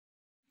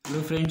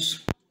Hello friends,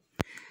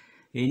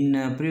 in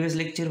previous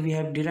lecture we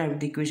have derived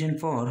the equation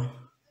for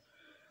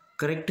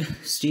correct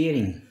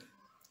steering.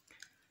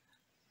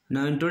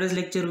 Now in today's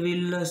lecture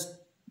we will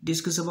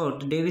discuss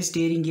about Davis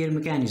steering gear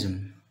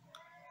mechanism.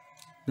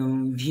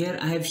 Now here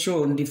I have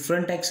shown the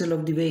front axle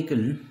of the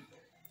vehicle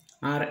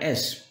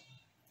RS.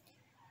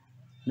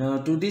 Now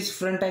to this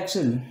front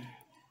axle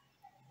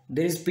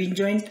there is pin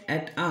joint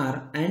at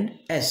R and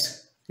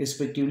S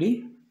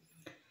respectively.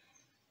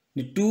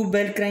 The two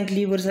bell crank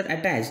levers are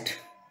attached,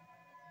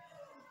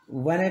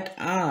 one at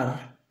R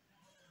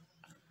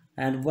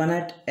and one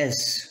at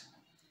S.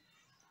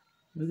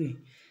 Okay,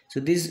 so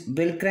these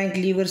bell crank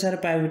levers are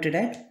pivoted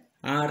at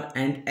R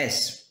and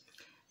S.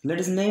 Let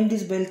us name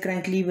this bell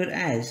crank lever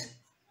as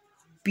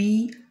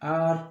PRK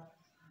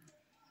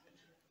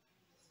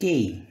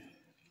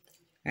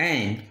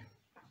and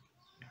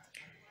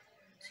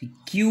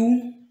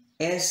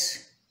QSL.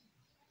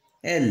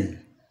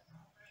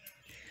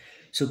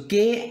 So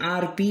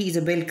KRP is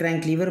a bell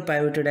crank lever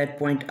pivoted at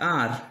point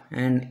R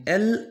and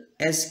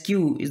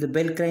LSQ is the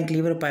bell crank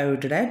lever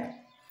pivoted at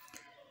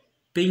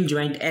pin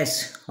joint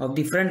S of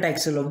the front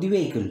axle of the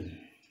vehicle.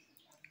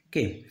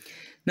 Okay,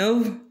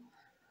 now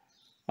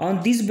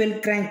on this bell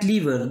crank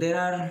lever there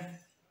are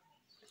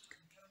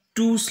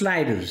two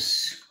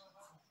sliders.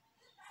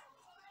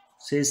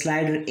 Say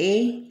slider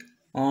A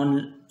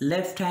on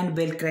left hand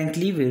bell crank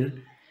lever,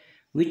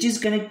 which is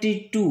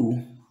connected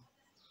to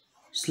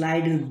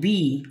slider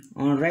B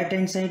on right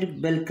hand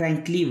side bell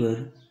crank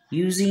lever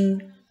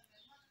using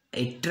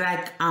a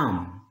track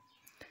arm.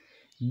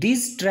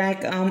 This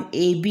track arm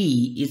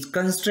AB is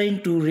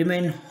constrained to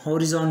remain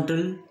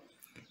horizontal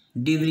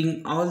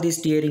during all the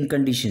steering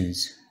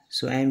conditions.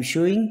 So I am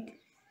showing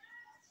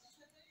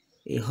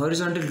a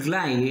horizontal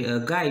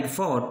guide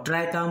for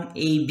track arm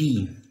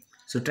AB.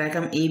 So track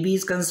arm AB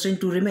is constrained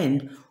to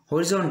remain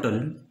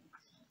horizontal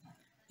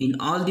in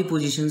all the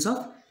positions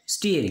of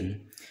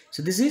steering.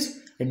 So this is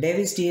a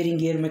Davis steering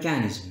gear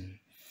mechanism.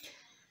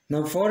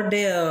 Now for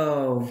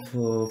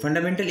the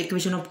fundamental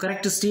equation of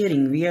correct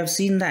steering, we have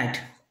seen that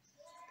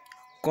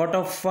cot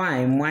of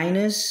phi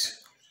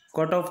minus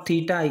cot of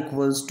theta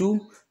equals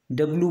to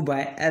W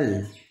by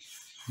L,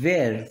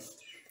 where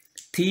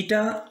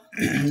theta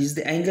is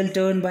the angle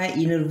turned by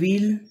inner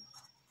wheel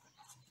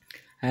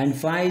and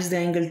phi is the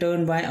angle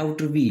turned by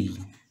outer wheel,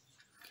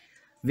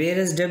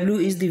 whereas W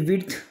is the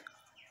width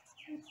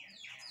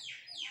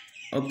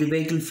of the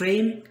vehicle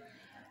frame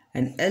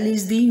and L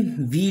is the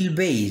wheel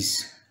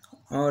base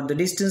or the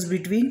distance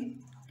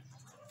between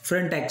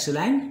front axle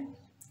and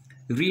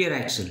rear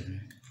axle.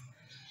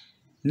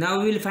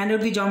 Now we will find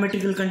out the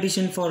geometrical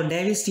condition for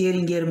Davis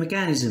steering gear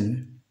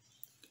mechanism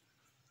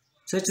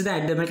such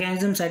that the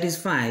mechanism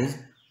satisfies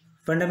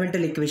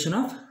fundamental equation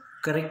of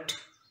correct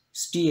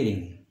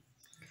steering.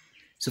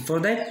 So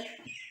for that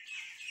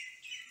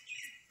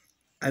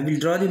I will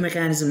draw the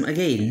mechanism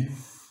again.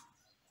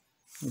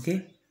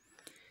 Okay,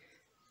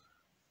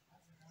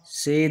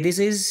 say this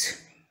is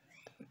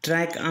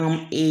track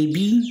arm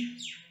AB,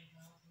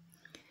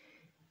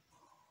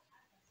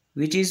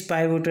 which is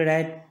pivoted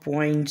at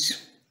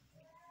points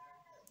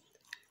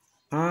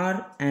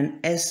R and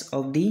S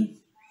of the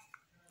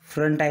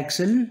front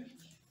axle.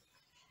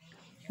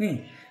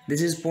 Okay,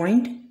 this is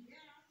point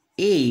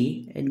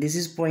A and this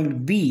is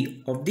point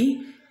B of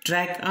the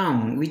track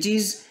arm, which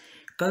is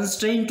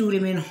constrained to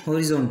remain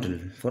horizontal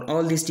for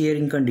all the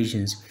steering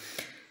conditions.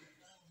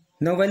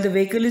 Now while the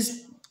vehicle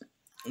is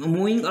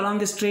moving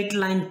along a straight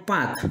line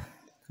path,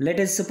 let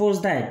us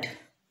suppose that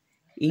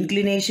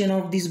inclination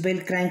of these bell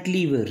crank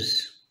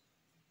levers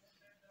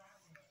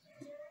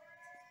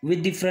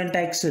with the front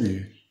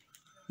axle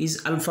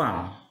is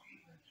alpha.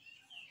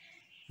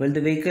 While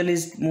the vehicle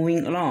is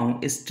moving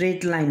along a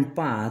straight line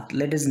path,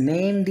 let us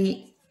name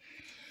the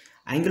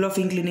angle of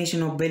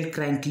inclination of bell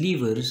crank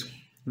levers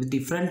with the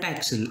front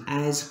axle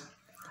as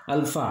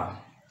alpha.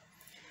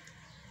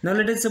 Now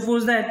let us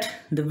suppose that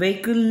the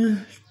vehicle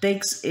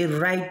takes a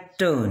right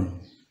turn.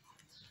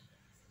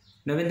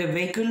 Now when the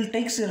vehicle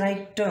takes a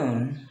right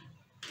turn,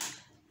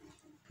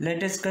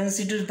 let us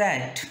consider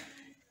that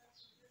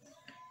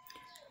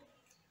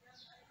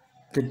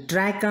the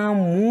track arm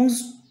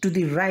moves to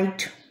the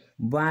right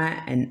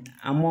by an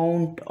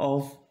amount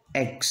of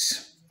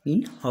x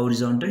in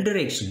horizontal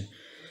direction.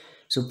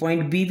 So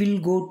point B will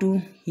go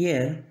to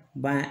here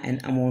by an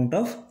amount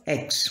of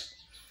x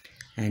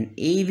and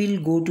A will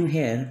go to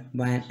here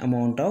by an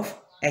amount of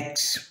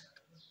x.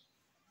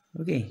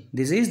 Okay,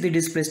 this is the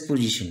displaced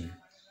position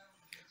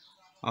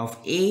of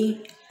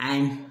A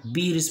and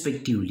B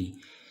respectively.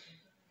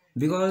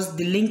 Because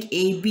the link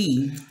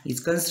AB is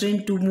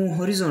constrained to move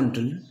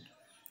horizontal,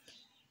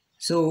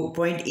 so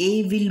point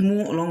A will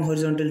move along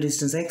horizontal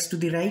distance x to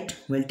the right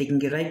while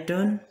taking a right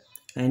turn,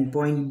 and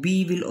point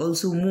B will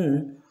also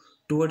move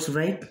towards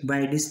right by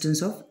a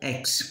distance of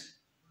x.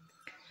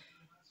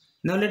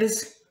 Now let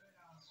us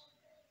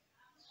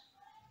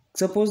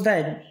suppose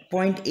that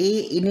point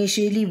A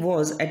initially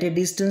was at a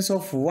distance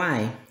of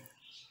y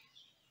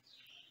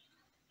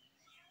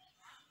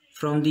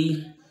from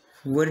the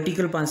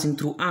vertical passing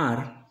through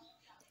R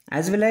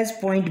as well as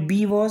point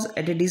B was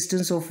at a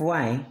distance of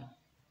y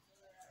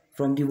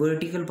from the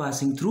vertical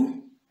passing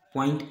through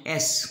point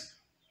S.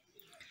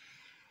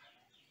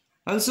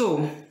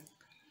 Also,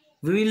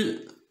 we will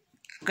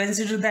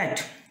consider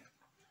that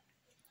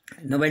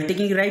now while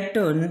taking right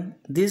turn,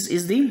 this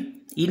is the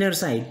inner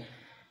side.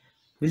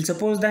 We'll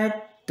suppose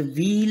that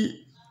the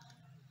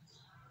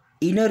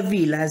inner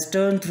wheel has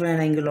turned through an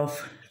angle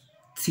of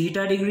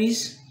theta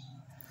degrees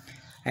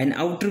and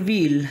outer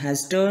wheel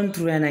has turned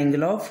through an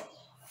angle of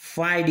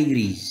phi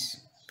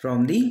degrees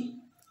from the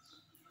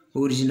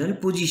original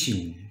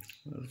position,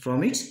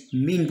 from its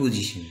mean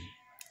position.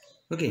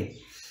 Okay.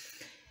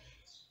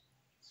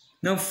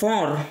 Now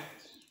for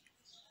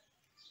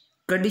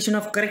condition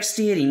of correct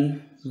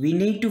steering, we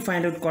need to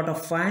find out cot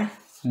of phi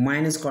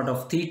minus cot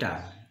of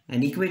theta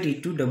and equate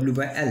it to W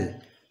by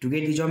L to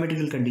get the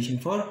geometrical condition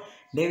for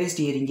Davis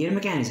steering gear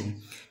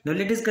mechanism. Now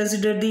let us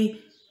consider the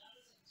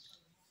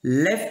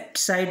left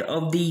side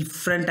of the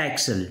front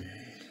axle,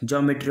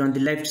 geometry on the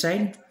left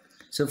side.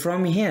 So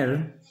from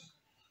here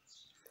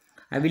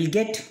I will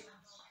get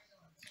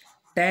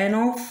tan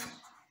of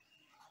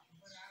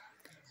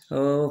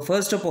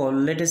first of all,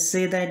 let us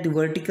say that the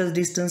vertical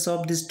distance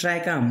of this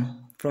track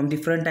arm from the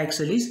front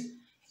axle is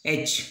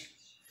h.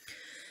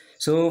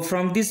 So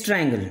from this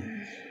triangle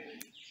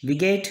we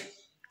get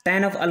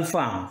tan of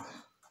alpha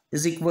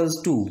is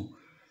equals to,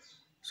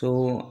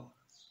 so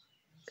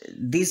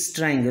this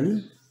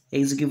triangle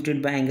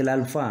executed by angle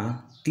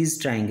alpha, this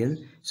triangle,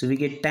 so we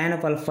get tan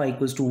of alpha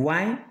equals to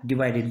y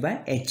divided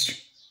by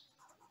h.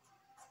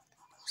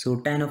 So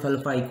tan of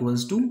alpha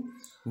equals to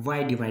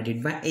y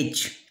divided by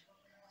h.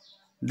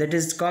 That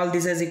is called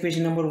this as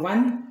equation number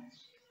 1.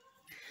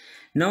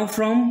 Now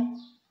from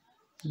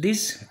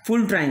this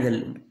full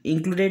triangle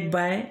included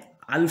by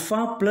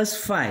alpha plus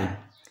phi,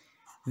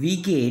 we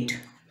get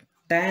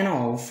tan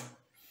of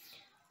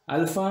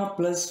alpha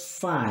plus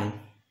phi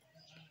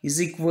is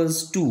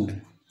equals to,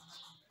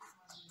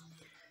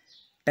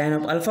 tan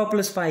of alpha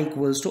plus phi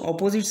equals to,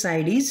 opposite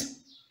side is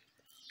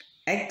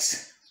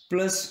x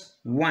plus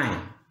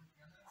y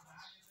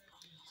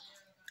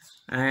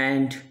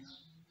and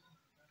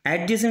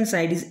adjacent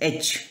side is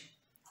h.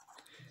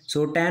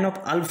 So tan of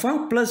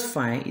alpha plus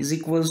phi is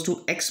equals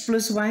to x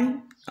plus y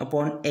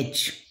upon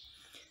h.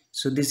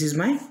 So this is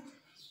my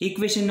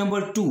equation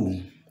number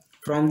 2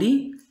 from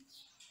the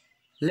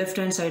left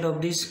hand side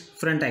of this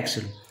front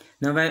axle.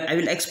 Now I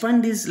will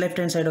expand this left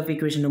hand side of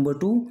equation number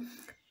 2.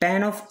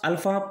 Tan of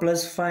alpha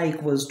plus phi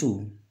equals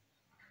to,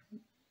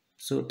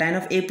 so tan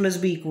of a plus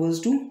b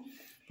equals to,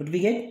 what we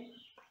get,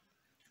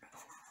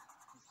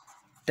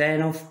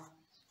 tan of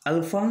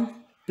alpha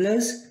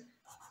plus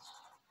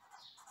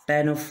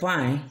tan of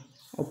phi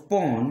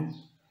upon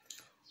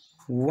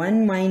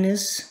 1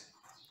 minus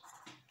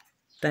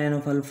tan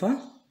of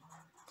alpha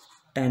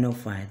tan of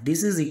phi.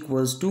 This is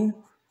equals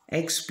to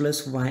x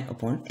plus y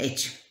upon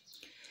h.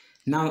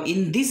 Now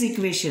in this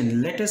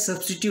equation let us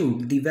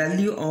substitute the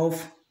value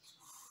of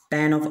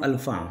tan of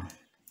alpha,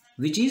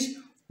 which is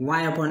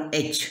y upon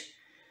h.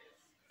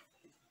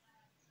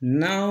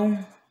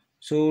 Now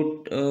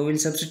so we'll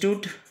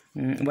substitute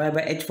y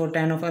by h for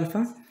tan of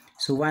alpha.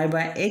 So y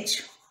by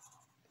h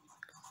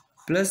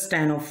plus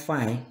tan of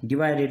phi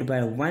divided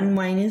by 1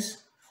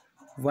 minus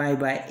y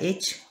by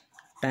h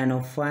tan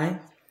of phi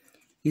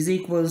is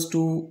equals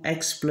to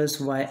x plus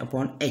y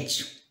upon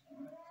h.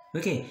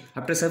 Okay,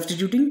 after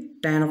substituting,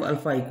 tan of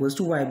alpha equals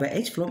to y by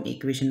h from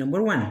equation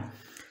number 1.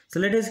 So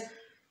let us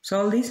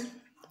solve this.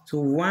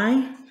 So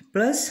y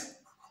plus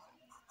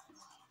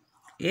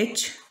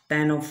h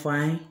tan of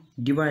phi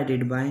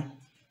divided by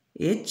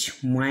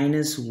h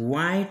minus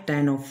y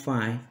tan of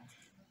phi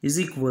is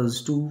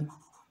equals to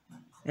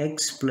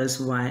x plus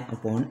y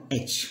upon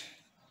h.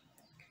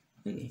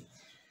 Okay.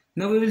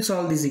 Now we will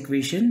solve this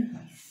equation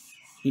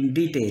in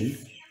detail,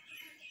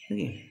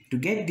 okay, to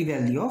get the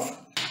value of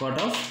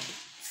cot of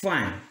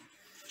phi.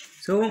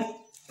 So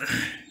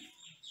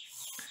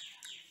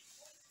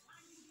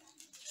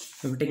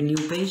I will take new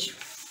page.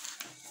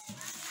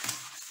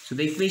 So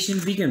the equation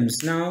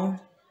becomes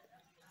now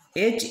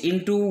h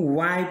into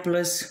y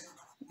plus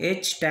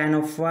h tan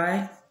of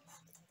phi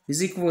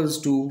is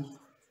equals to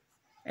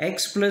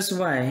x plus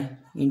y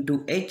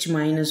into h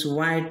minus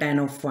y tan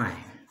of phi.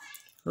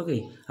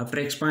 Okay, after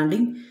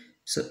expanding,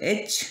 so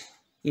h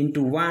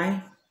into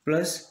y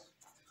plus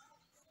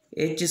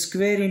h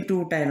square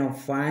into tan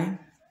of phi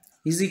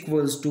is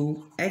equals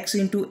to x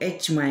into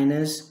h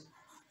minus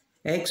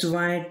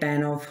xy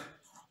tan of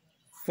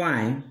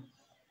phi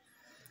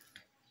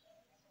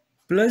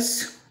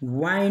plus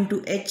y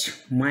into h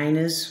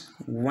minus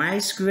y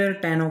square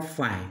tan of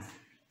phi.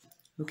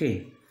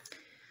 Okay,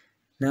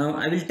 now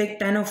I will take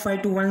tan of phi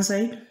to one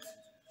side.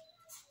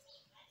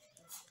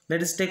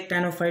 Let us take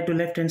tan of phi to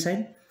left hand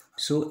side.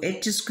 So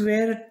h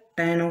square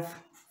tan of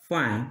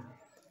phi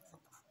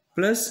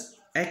plus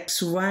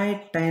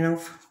xy tan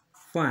of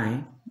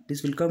phi,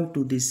 this will come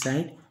to this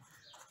side,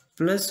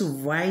 plus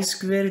y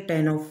square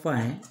tan of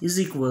phi is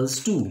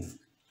equals to,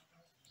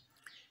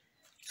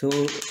 so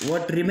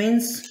what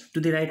remains to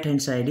the right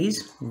hand side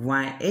is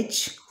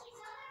yh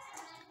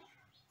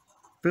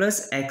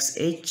plus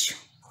xh,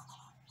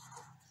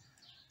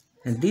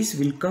 and this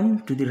will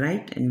come to the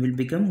right and will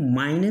become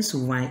minus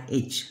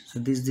yh. So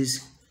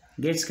this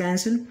gets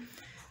cancelled.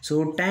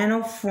 So tan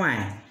of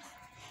phi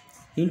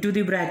into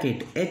the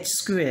bracket h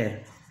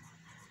square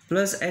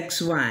plus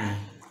xy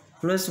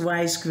plus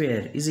y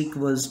square is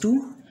equals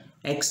to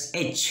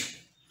xh.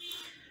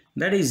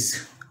 That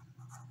is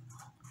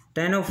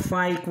tan of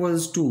phi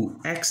equals to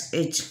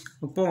xh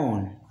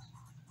upon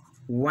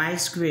y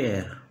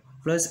square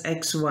plus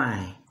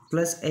xy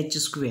plus h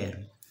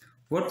square.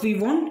 What we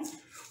want?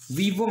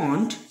 We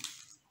want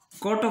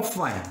cot of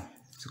phi.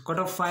 So cot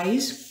of phi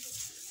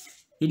is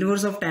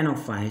inverse of tan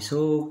of phi.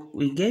 So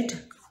we get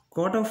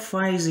cot of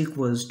phi is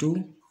equals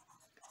to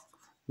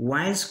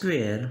y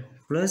square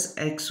plus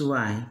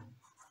xy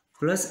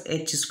plus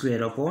h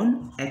square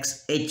upon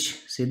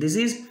xh. So this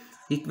is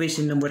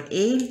equation number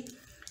A,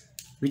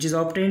 which is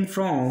obtained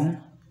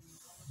from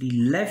the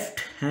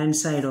left hand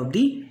side of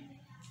the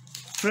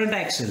front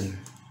axle.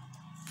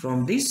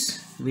 From this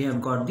we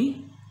have got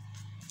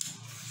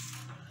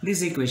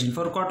this equation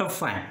for cot of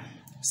phi.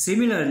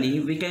 Similarly,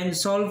 we can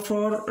solve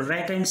for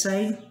right hand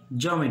side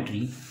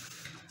geometry,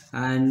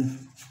 and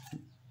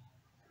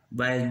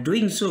by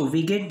doing so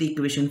we get the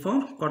equation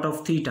for cot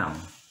of theta,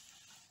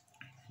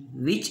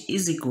 which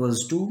is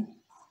equals to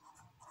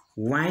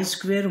y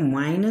square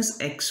minus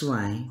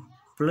xy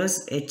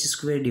plus h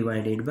square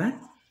divided by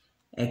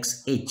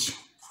xh.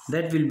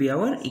 That will be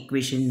our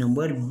equation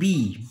number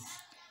B.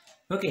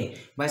 Okay,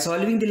 by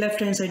solving the left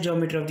hand side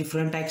geometry of the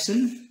front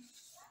axle,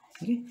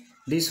 okay,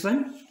 this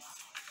one,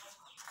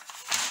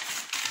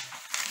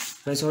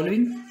 by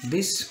solving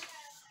this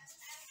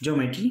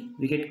geometry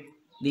we get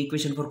the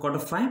equation for cot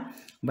of phi.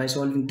 By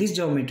solving this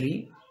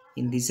geometry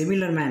in the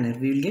similar manner,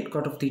 we will get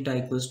cot of theta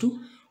equals to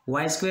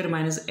y square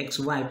minus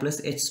xy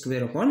plus h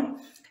square upon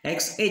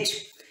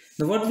xh.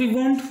 Now what we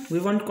want? We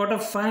want cot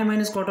of phi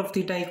minus cot of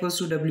theta equals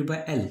to w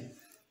by L.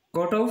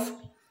 Cot of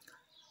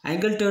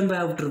angle turned by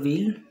outer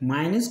wheel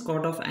minus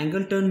cot of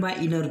angle turned by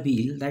inner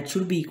wheel, that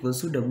should be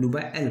equals to w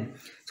by L.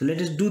 So let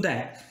us do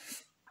that.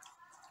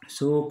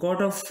 So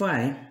cot of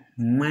phi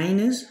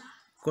minus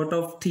cot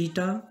of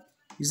theta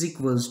is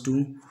equals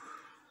to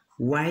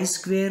y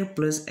square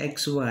plus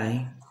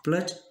xy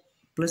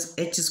plus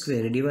h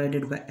square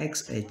divided by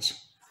xh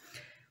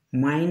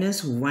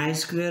minus y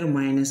square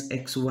minus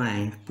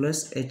xy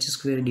plus h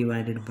square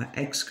divided by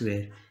x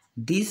square.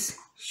 This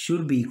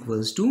should be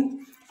equals to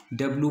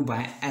w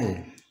by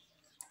L.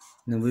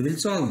 Now we will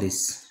solve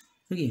this.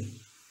 Okay,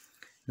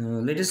 now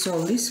let us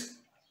solve this.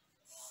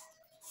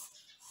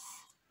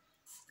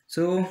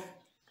 So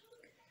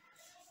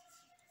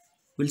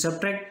we'll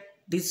subtract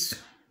this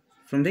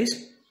from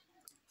this.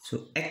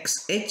 So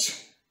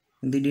xh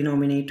in the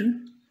denominator,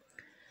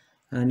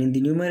 and in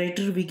the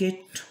numerator we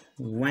get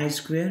y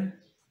square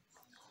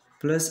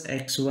plus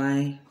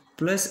xy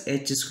plus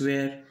h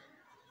square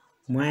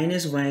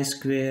minus y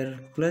square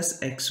plus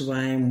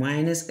xy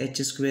minus h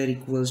square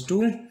equals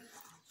to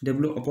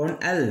w upon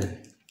L.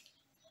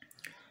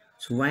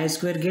 So y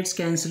square gets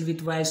cancelled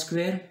with y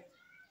square,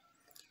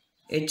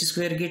 h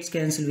square gets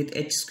cancelled with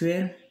h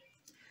square.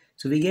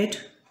 So we get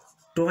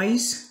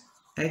twice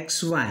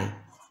xy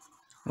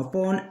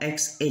upon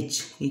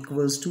xh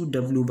equals to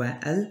w by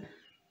L.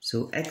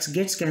 So x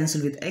gets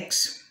cancelled with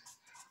x.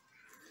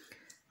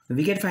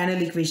 We get final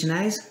equation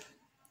as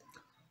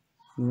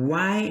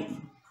y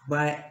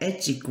by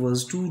h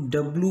equals to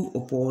w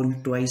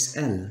upon twice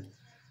L,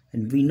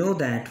 and we know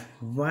that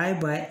y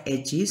by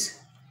h is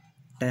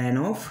tan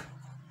of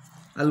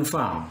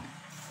alpha.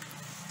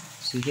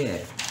 So here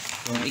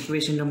from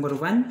equation number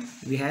 1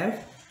 we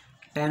have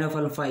tan of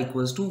alpha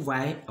equals to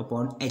y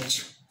upon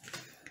h.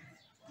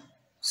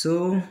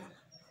 So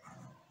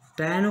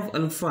tan of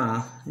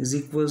alpha is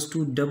equals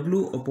to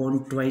w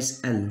upon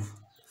twice L.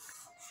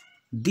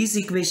 This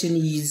equation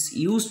is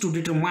used to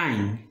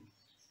determine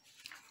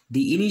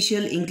the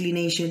initial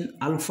inclination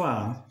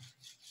alpha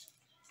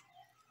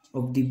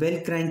of the bell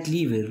crank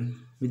lever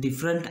with the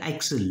front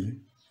axle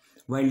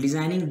while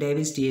designing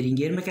Davis steering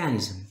gear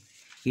mechanism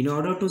in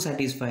order to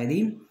satisfy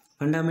the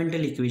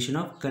fundamental equation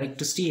of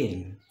correct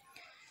steering.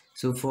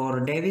 So for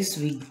Davis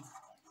we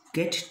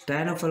get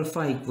tan of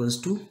alpha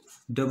equals to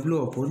w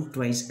upon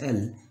twice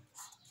L,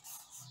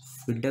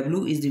 where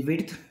w is the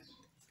width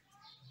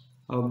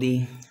of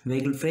the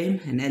vehicle frame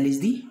and L is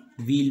the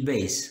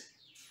wheelbase.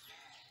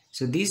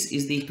 So this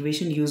is the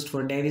equation used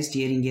for Davis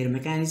steering gear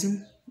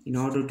mechanism in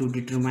order to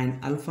determine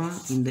alpha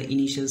in the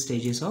initial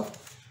stages of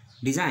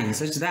design,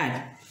 such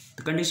that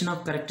the condition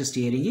of correct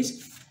steering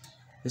is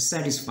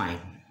satisfied.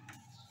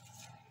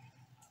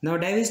 Now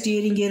Davis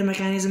steering gear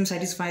mechanism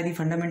satisfies the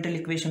fundamental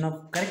equation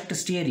of correct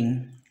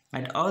steering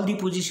at all the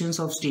positions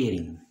of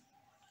steering.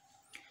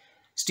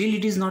 Still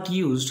it is not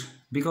used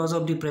because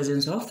of the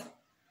presence of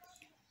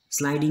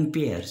sliding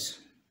pairs.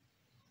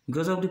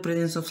 Because of the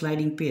presence of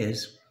sliding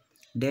pairs,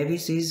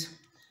 Davis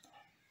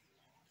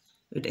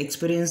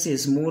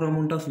experiences more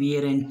amount of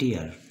wear and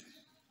tear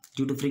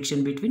due to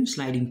friction between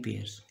sliding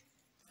pairs.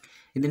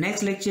 In the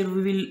next lecture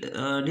we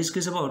will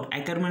discuss about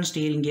Ackermann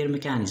steering gear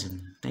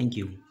mechanism. Thank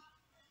you.